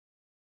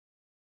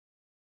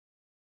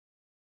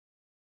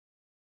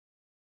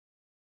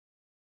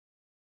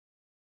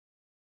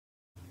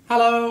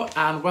Hello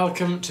and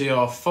welcome to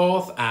your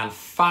fourth and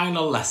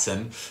final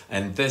lesson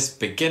in this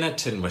beginner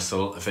tin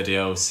whistle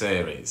video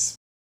series.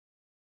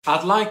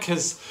 I'd like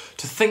us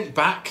to think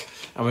back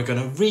and we're going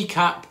to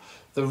recap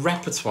the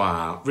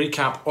repertoire,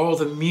 recap all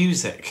the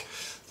music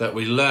that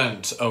we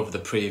learnt over the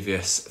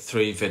previous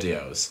three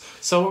videos.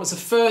 So what was the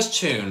first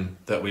tune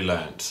that we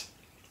learnt?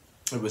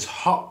 It was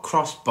Hot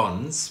Cross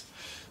Buns,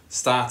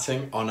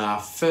 starting on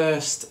our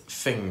first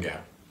finger.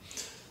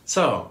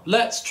 So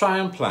let's try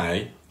and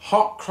play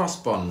Hot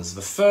Cross Buns,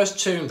 the first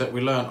tune that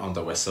we learnt on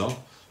the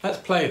whistle. Let's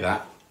play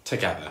that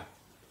together.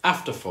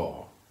 After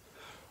 4.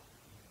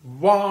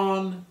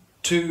 1,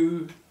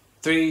 2,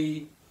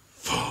 3,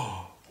 4.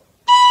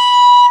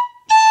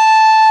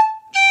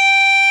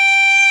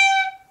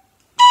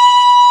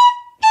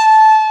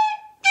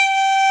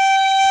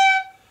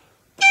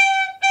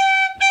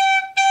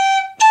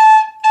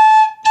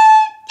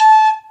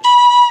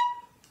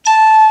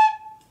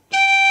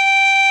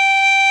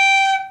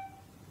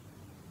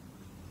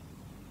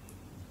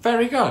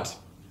 Very good.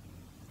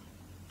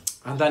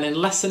 And then in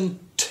lesson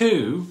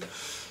 2,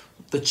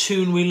 the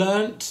tune we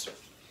learnt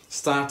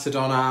started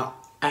on our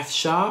F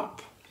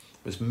sharp,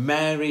 was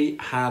Mary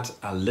Had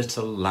a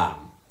Little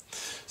Lamb.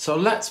 So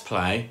let's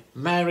play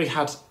Mary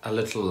Had a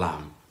Little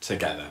Lamb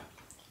together.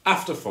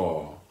 After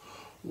 4.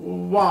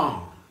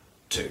 1,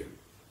 2,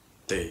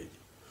 3,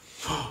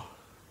 4.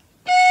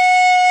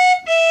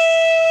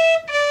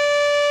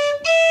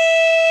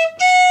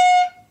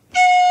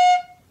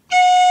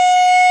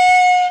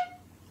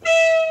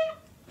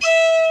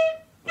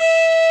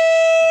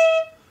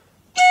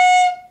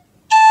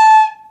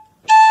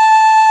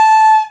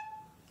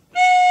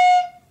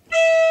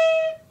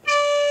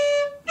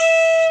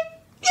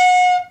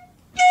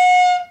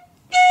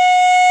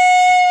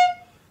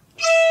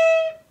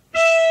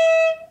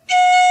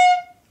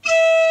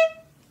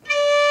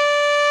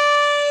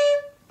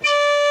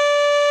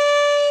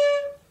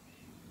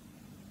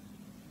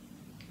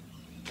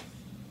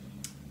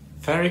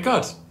 Very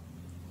good.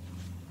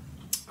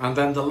 And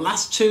then the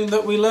last tune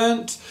that we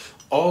learnt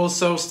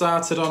also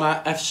started on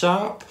our F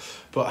sharp,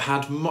 but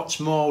had much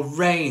more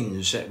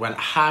range. It went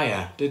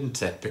higher,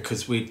 didn't it?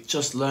 Because we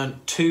just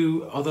learnt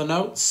 2 other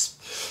notes.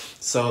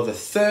 So the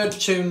third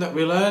tune that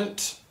we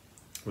learnt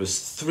was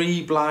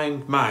Three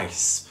Blind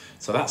Mice.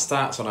 So that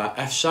starts on our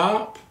F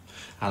sharp,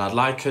 and I'd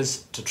like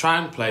us to try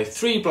and play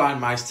Three Blind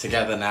Mice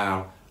together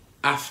now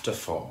after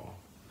 4.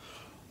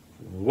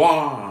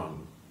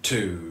 1,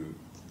 2,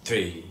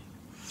 3,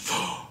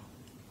 4.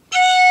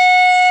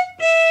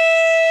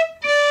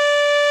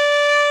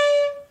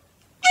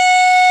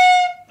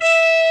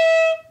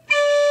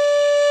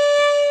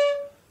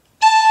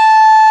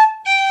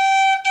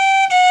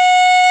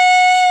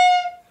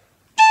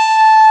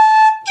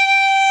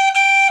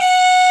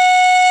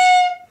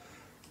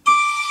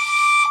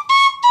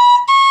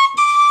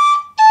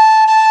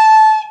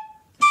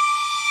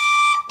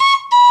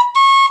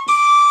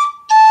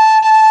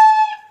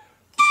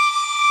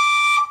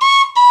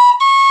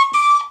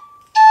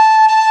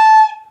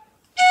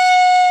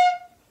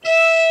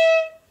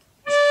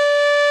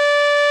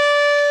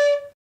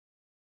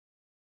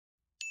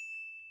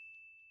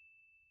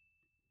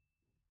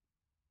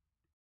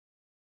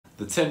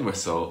 The tin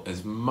whistle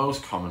is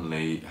most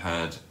commonly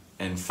heard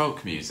in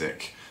folk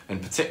music. In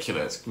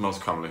particular, it's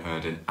most commonly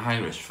heard in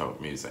Irish folk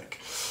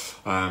music.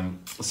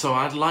 So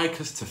I'd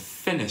like us to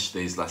finish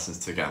these lessons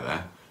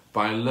together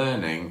by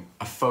learning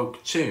a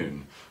folk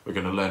tune. We're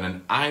going to learn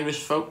an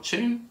Irish folk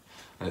tune,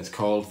 and it's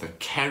called the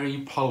Kerry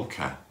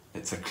Polka.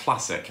 It's a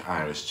classic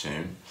Irish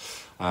tune.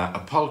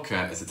 A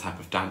polka is a type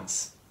of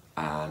dance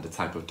and a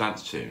type of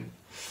dance tune.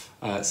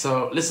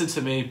 So listen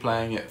to me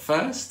playing it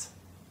first,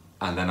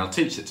 and then I'll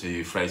teach it to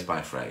you phrase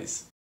by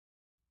phrase.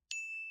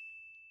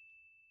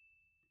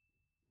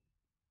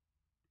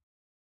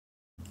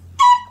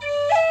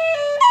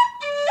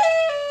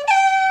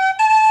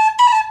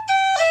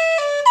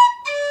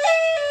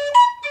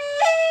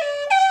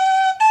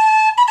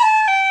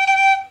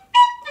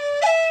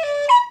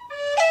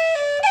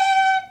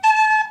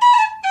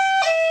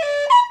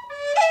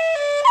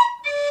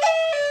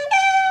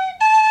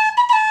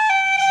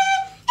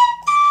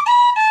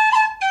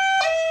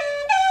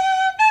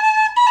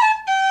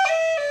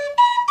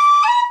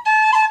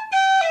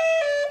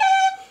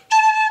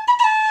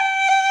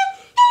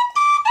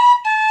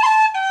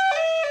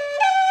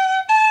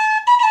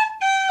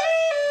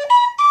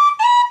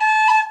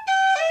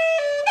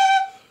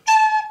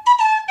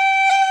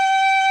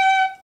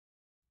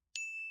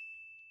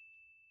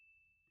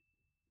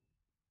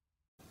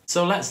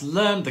 So let's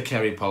learn the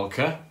Kerry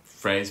Polka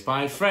phrase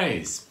by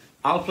phrase.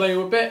 I'll play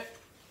you a bit,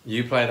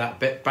 you play that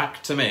bit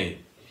back to me.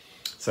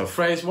 So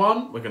phrase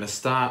 1, we're going to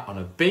start on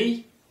a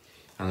B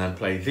and then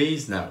play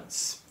these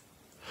notes.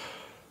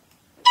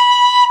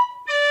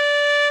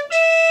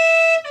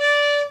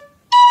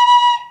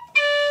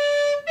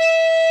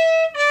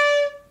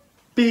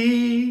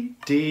 B,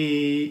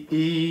 D,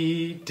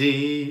 E,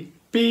 D,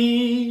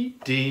 B,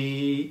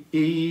 D,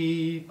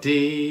 E,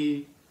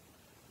 D.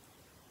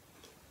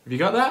 Have you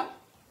got that?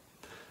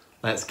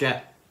 Let's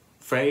get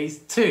phrase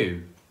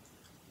 2.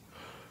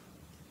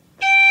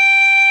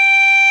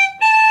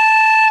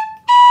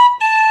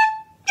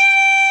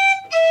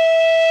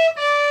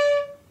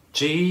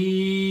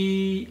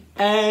 G,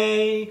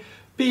 A,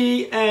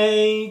 B,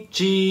 A,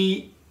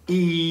 G,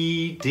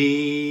 E,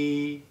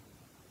 D.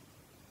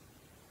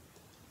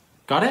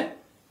 Got it?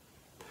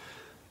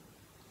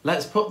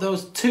 Let's put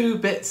those two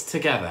bits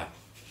together.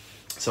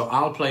 So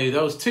I'll play you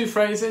those two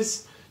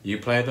phrases, you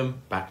play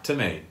them back to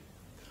me.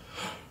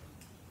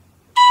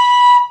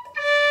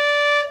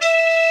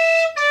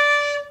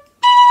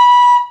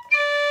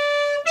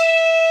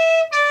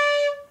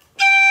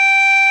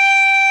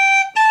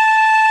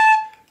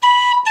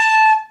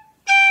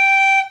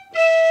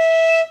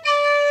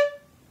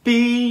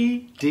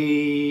 B,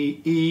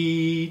 D,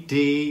 E,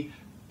 D,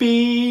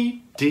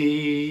 B,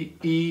 D,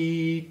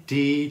 E,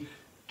 D,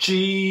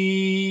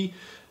 G,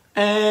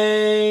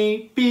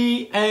 A,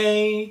 B,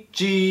 A,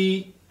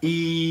 G,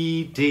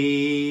 E,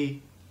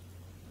 D.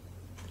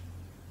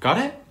 Got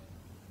it?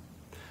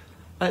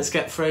 Let's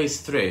get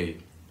phrase 3.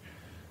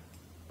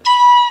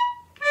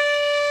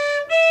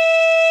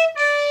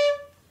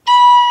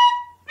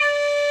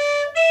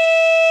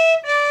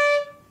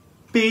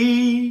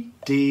 B,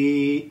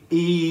 D,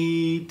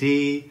 E,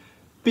 D,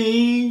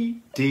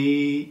 B,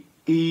 D,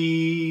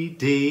 E,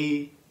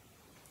 D.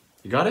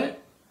 You got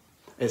it?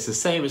 It's the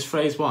same as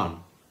phrase 1.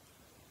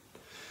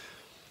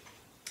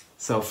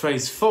 So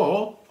phrase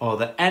 4, or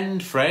the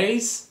end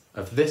phrase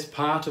of this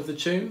part of the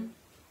tune,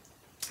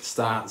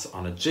 starts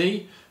on a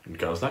G and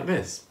goes like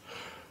this.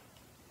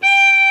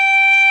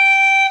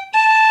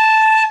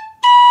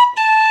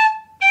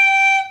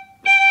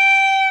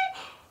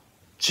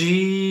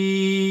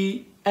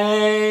 G,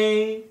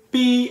 A,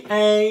 B,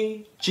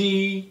 A,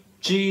 G,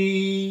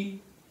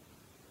 G.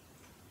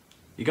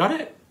 You got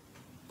it?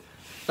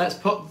 Let's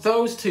put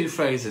those two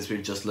phrases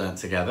we've just learnt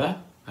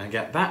together and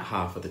get that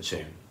half of the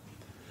tune.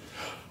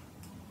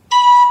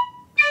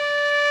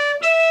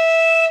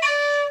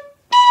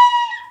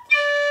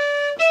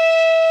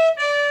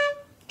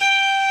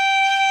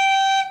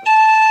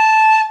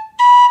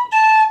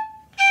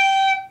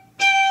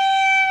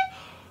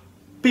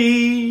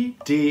 B,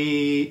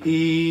 D,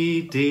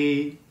 E,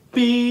 D,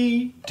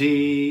 B,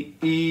 D,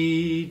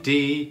 E,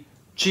 D,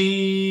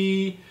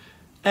 G,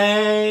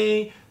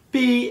 A,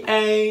 B,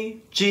 A,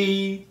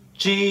 G,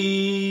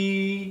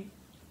 G.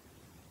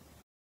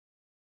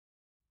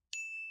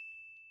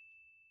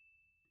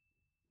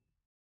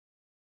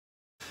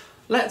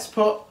 Let's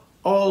put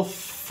all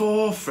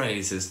 4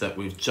 phrases that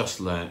we've just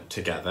learnt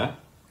together,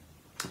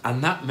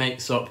 and that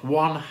makes up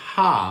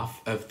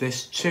 1/2 of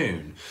this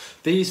tune.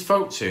 These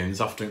folk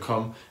tunes often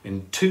come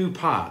in 2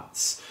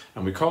 parts,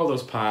 and we call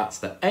those parts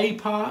the A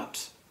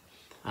part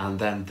and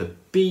then the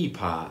B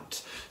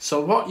part.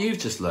 So what you've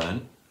just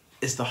learnt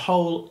is the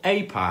whole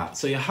A part,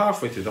 so you're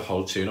halfway through the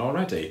whole tune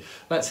already.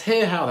 Let's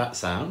hear how that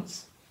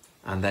sounds,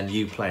 and then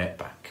you play it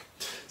back.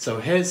 So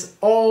here's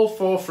all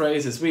 4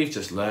 phrases we've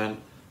just learnt,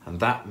 and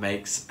that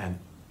makes an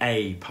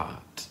A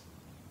part.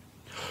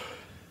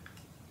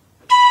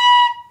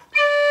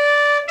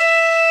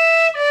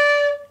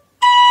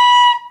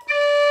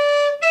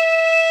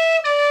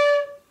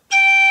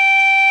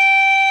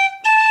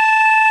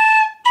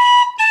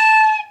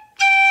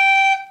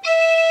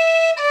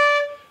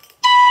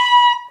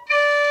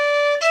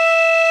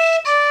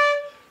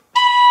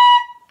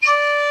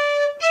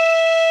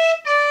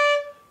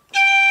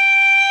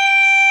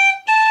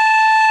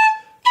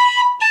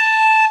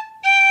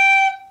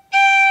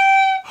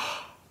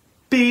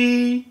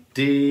 B,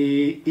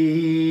 D,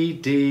 E,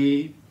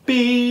 D,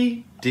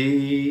 B,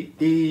 D,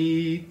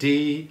 E,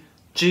 D,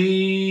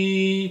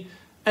 G,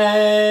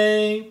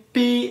 A,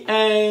 B,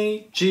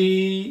 A,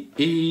 G,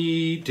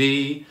 E,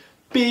 D,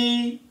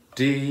 B,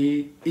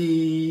 D,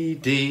 E,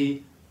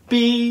 D,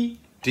 B,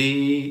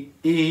 D,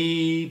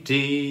 E,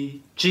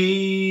 D,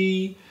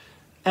 G,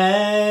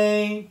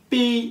 A,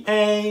 B,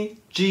 A,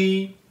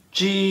 G,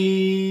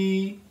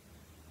 G.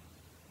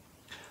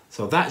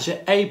 So that's your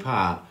A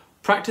part.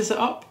 Practice it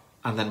up,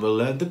 and then we'll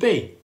learn the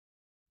B.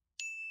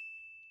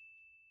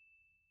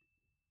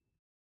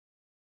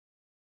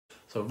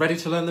 So ready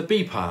to learn the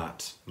B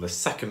part, the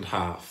second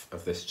half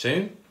of this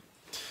tune.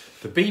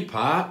 The B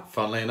part,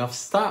 funnily enough,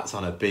 starts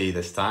on a B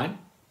this time.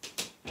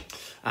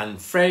 And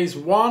phrase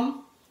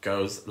 1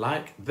 goes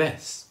like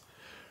this.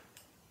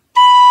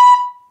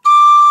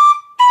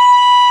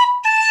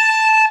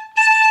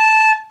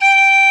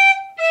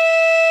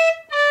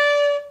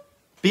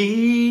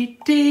 B,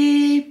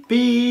 D,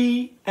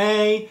 B,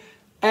 A,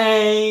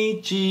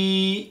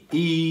 G,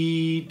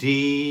 E,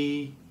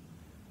 D.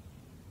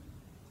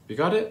 You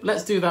got it?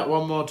 Let's do that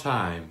one more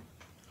time.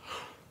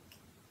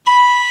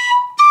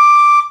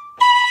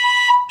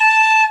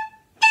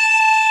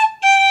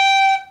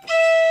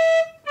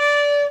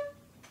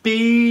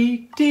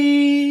 B,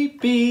 D,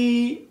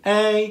 B,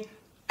 A,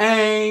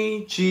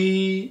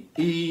 G,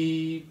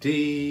 E,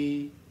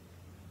 D.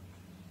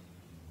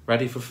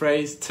 Ready for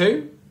phrase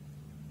 2?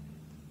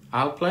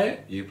 I'll play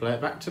it, you play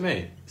it back to me.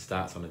 It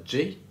starts on a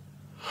G.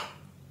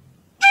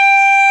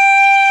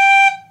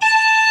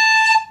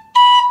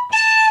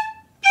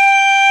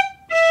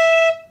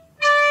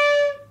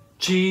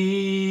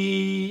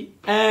 G,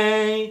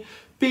 A,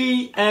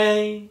 B,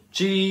 A,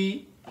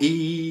 G,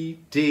 E,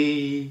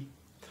 D.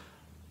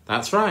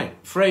 That's right.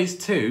 Phrase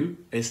 2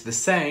 is the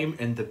same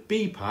in the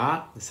B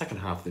part, the second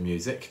half of the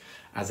music,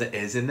 as it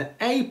is in the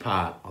A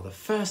part, or the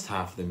first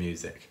half of the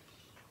music.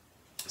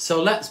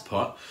 So let's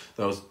put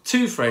those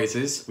two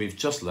phrases we've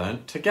just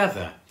learnt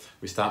together.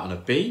 We start on a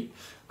B.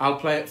 I'll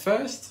play it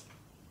first.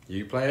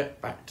 You play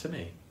it back to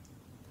me.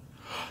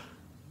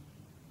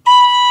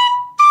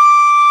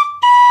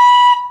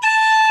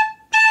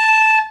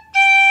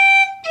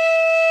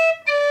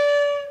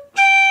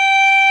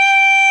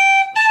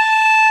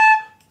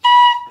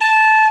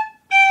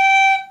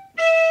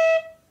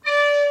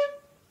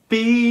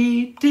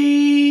 B,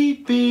 D,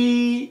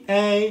 B,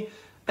 A,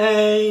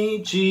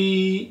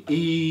 G,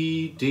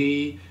 E,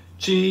 D,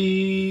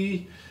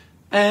 G,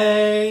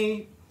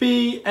 A,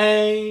 B,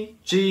 A,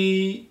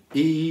 G,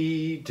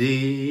 E,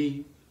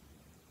 D.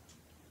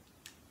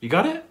 You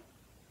got it?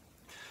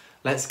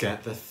 Let's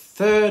get the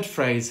third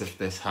phrase of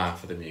this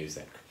half of the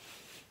music.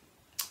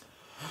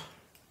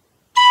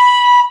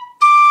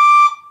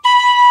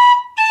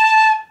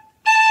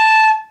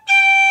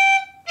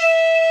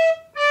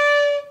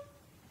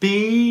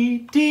 B,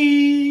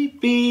 D,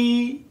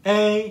 B,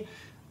 A,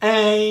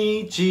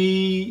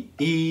 G,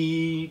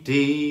 E,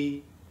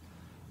 D.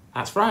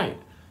 That's right.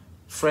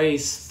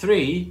 Phrase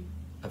 3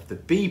 of the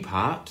B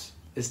part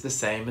is the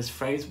same as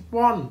phrase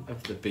 1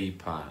 of the B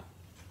part.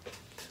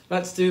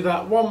 Let's do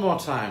that one more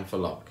time for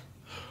luck.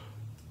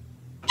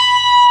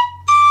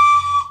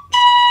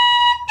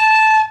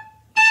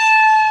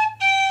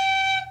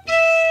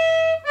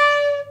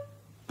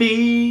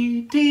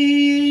 B,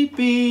 D,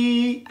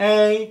 B,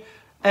 A,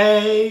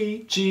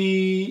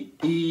 G,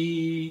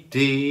 E,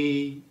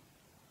 D.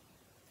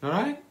 All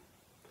right?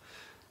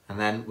 And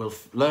then we'll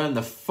learn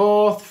the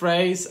fourth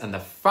phrase and the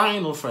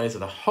final phrase of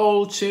the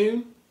whole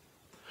tune.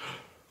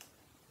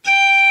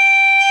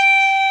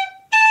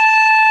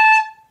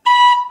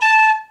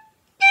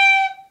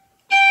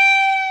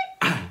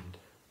 And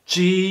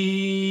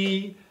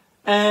G,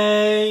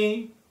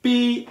 A,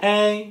 B,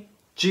 A,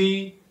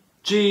 G,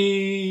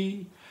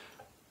 G.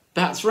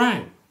 That's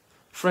right.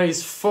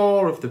 Phrase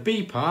 4 of the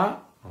B part,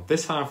 or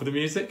this half of the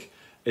music,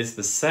 is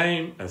the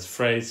same as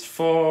phrase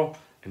 4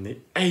 in the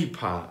A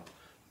part,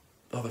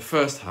 or the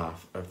first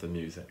half of the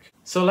music.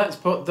 So let's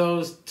put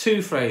those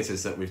two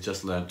phrases that we've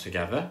just learnt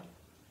together.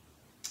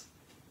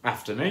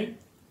 After me.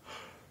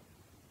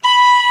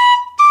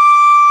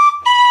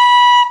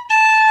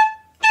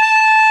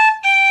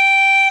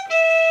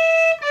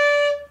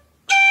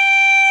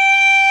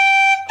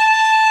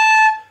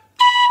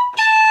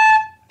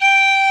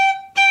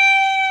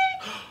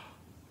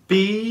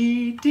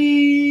 B,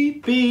 D,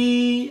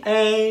 B,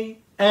 A,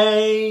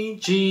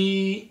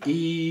 G,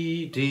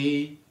 E,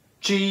 D,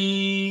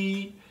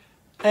 G,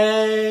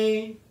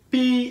 A,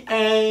 B,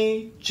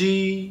 A,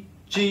 G,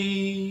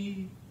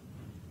 G.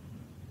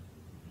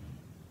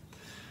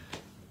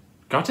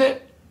 Got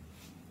it?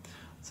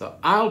 So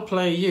I'll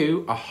play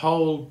you a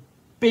whole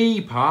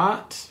B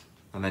part,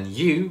 and then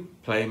you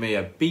play me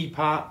a B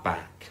part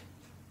back.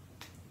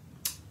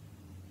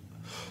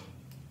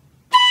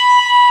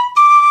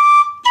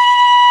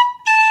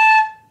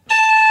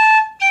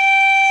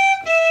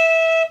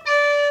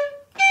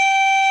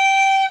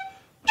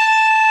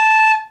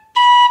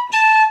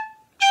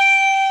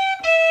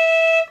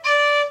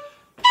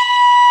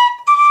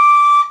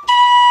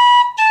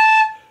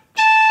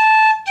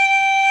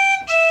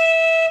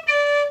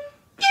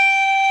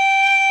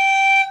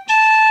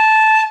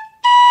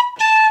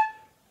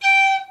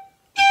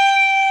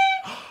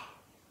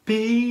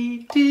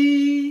 B,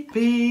 D,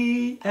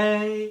 B,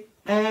 A,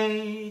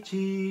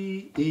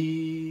 G,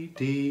 E,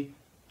 D,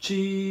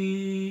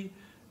 G,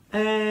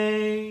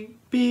 A,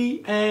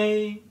 B,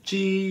 A,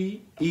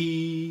 G,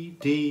 E,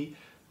 D,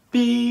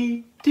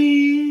 B,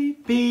 D,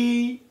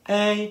 B,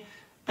 A,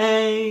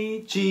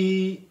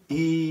 G,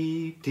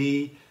 E,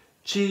 D,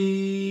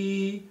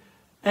 G,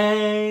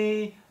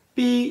 A,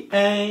 B,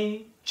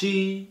 A,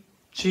 G,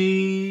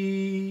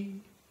 G.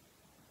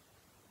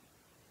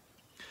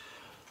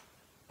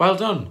 Well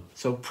done.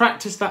 So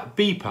practice that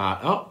B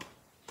part up,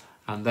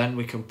 and then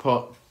we can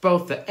put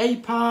both the A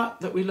part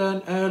that we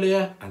learned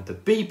earlier and the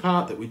B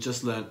part that we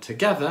just learned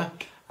together,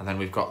 and then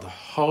we've got the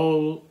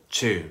whole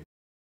tune.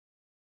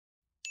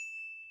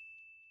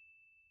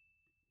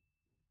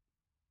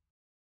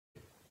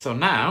 So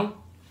now,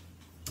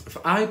 if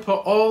I put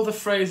all the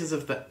phrases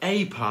of the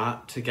A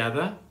part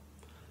together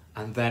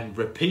and then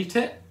repeat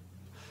it,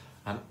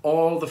 and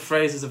all the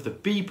phrases of the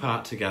B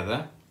part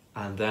together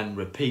and then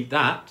repeat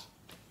that,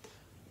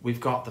 we've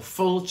got the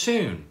full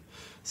tune.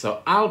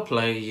 So I'll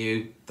play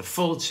you the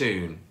full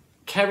tune.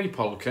 Kerry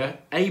polka,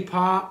 A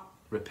part,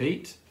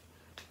 repeat,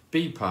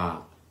 B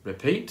part,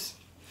 repeat.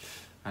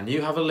 And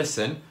you have a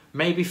listen,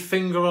 maybe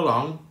finger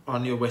along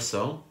on your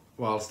whistle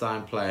whilst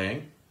I'm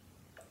playing,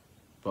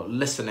 but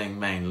listening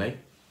mainly.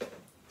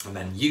 And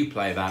then you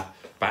play that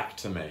back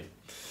to me.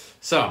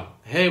 So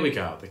here we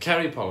go, the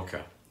Kerry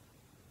polka.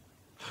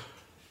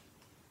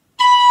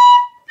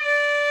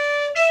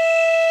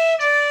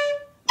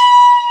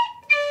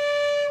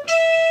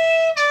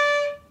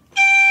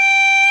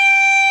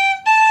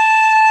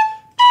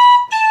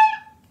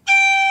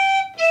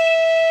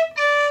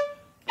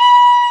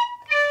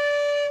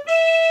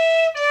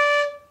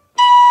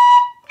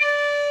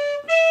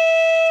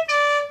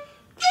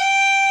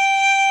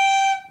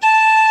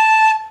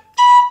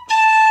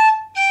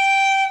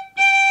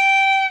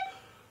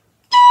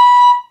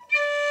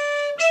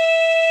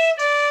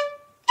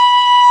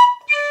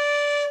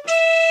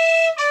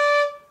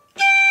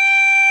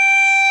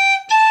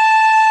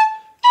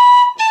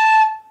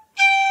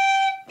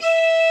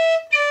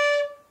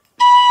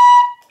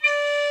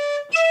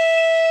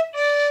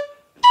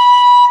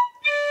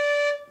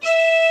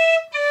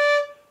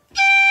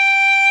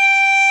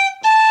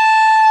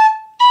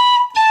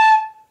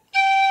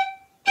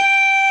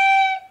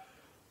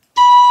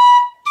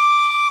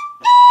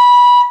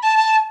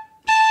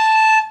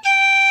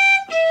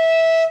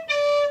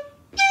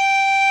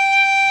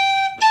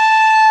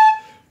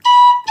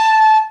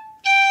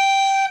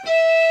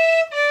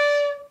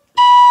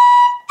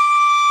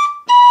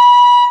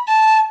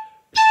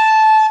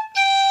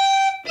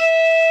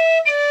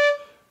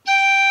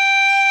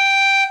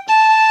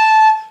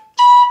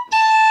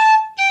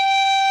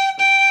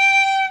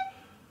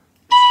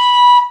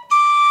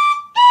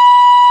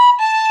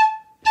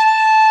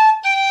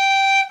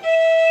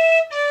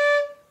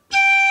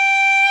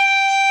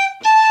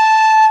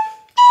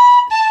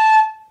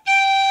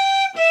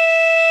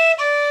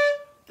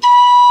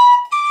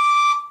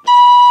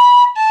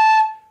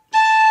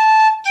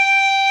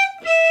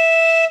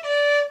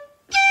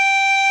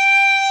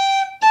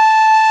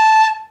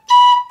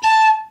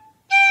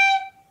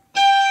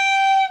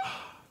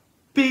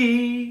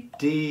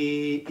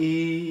 D,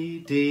 E,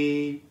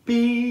 D,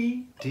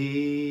 B,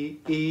 D,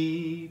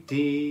 E,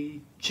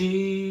 D,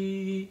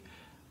 G,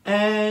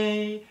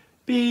 A,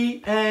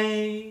 B,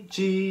 A,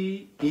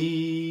 G,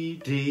 E,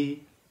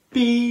 D,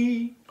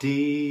 B,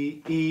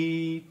 D,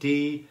 E,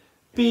 D,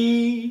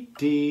 B,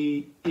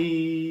 D,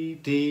 E,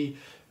 D,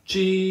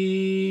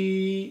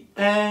 G,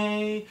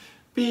 A,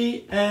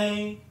 B,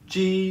 A,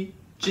 G,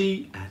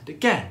 G, and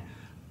again.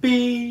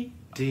 B,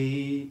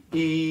 D,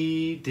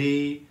 E,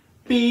 D,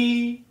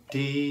 B,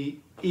 D,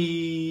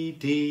 E,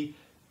 D,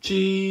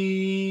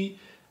 G,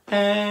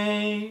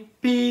 A,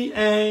 B,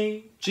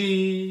 A,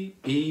 G,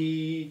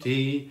 E,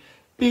 D,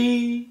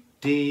 B,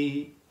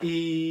 D,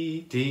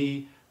 E,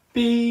 D,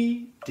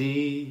 B,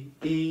 D,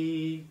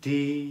 E,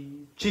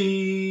 D,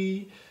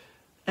 G,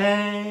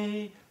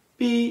 A,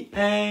 B,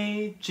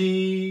 A,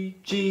 G,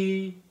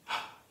 G,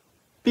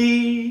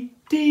 B,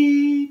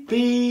 D,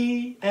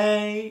 B,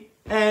 A,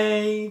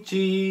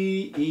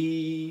 G,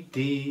 E,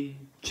 D,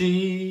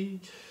 G,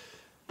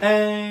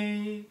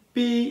 A,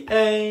 B,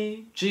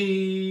 A,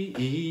 G,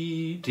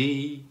 E,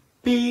 D,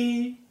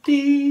 B,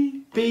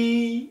 D,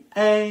 B,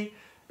 A,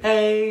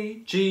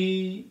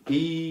 G,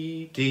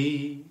 E,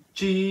 D,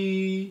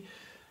 G,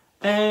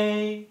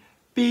 A,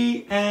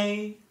 B,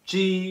 A,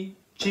 G,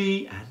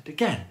 G, and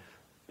again.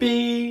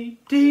 B,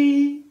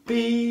 D,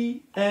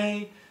 B,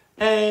 A,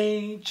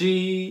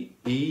 G,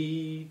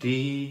 E,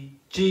 D,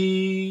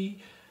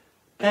 G,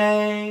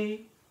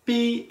 A,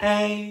 B,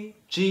 A,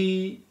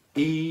 G,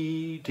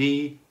 E,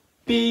 D,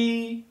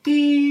 B,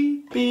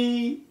 D,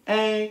 B,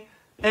 A,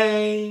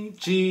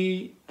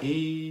 G,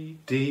 E,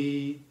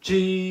 D,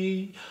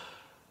 G,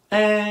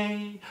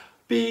 A,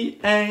 B,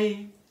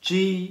 A,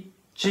 G,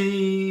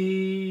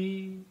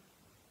 G.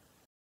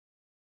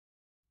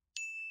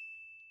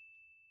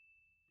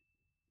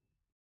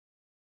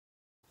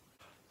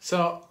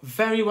 So,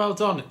 very well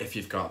done if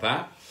you've got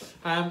that.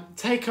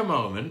 Take a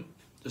moment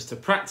just to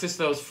practice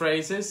those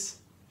phrases,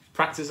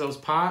 practice those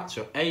parts.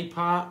 Your A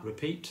part,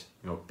 repeat.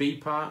 Your B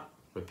part,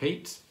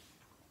 repeat.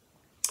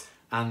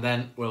 And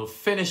then we'll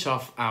finish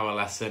off our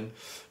lesson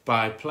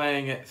by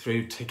playing it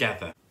through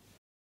together.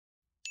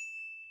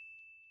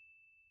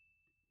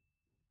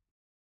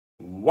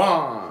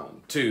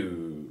 1,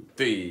 2,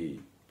 3,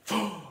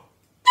 4.